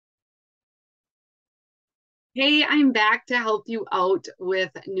Hey, I'm back to help you out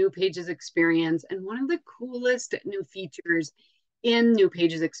with New Pages Experience. And one of the coolest new features in New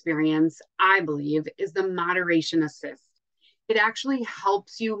Pages Experience, I believe, is the moderation assist. It actually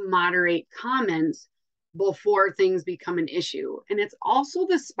helps you moderate comments before things become an issue. And it's also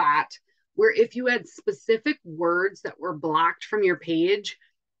the spot where if you had specific words that were blocked from your page,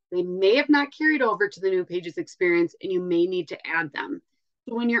 they may have not carried over to the New Pages Experience and you may need to add them.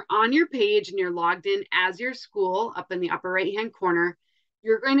 So when you're on your page and you're logged in as your school up in the upper right hand corner,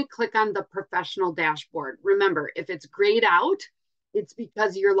 you're going to click on the professional dashboard. Remember, if it's grayed out, it's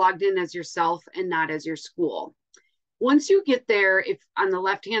because you're logged in as yourself and not as your school. Once you get there, if on the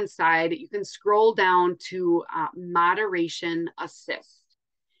left hand side, you can scroll down to moderation assist.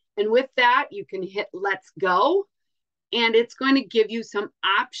 And with that, you can hit let's go and it's going to give you some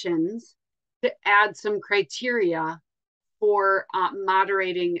options to add some criteria for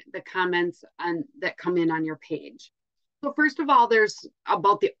moderating the comments that come in on your page. So first of all, there's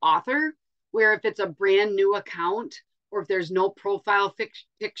about the author, where if it's a brand new account or if there's no profile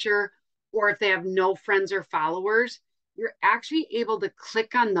picture or if they have no friends or followers, you're actually able to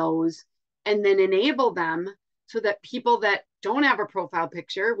click on those and then enable them so that people that don't have a profile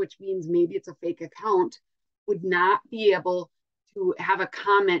picture, which means maybe it's a fake account, would not be able to have a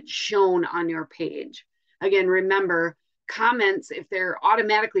comment shown on your page. Again, remember, comments, if they're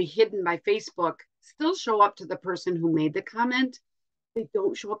automatically hidden by Facebook, still show up to the person who made the comment. They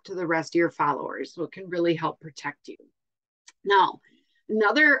don't show up to the rest of your followers. So it can really help protect you. Now,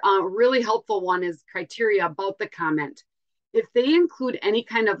 another really helpful one is criteria about the comment. If they include any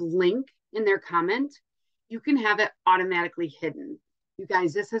kind of link in their comment, you can have it automatically hidden. You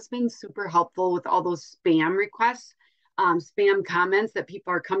guys, this has been super helpful with all those spam requests, spam comments that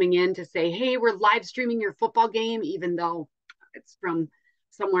people are coming in to say, hey, we're live streaming your football game, even though it's from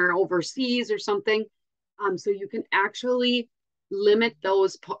somewhere overseas or something. So you can actually limit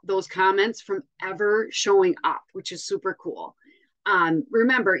those comments from ever showing up, which is super cool.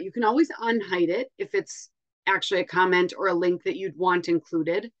 Remember, you can always unhide it if it's actually a comment or a link that you'd want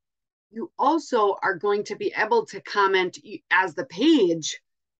included. You also are going to be able to comment as the page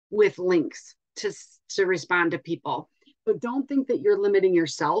with links to respond to people. But don't think that you're limiting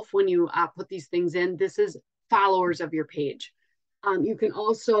yourself when you put these things in. This is followers of your page. You can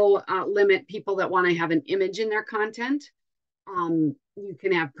also limit people that want to have an image in their content. You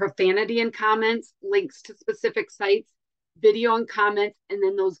can have profanity in comments, links to specific sites, video and comments, and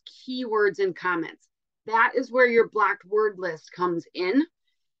then those keywords in comments. That is where your blocked word list comes in,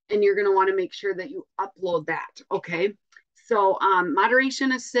 and you're going to want to make sure that you upload that. Okay. So,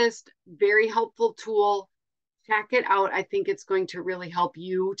 Moderation Assist, very helpful tool. Check it out. I think it's going to really help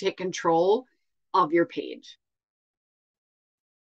you take control of your page.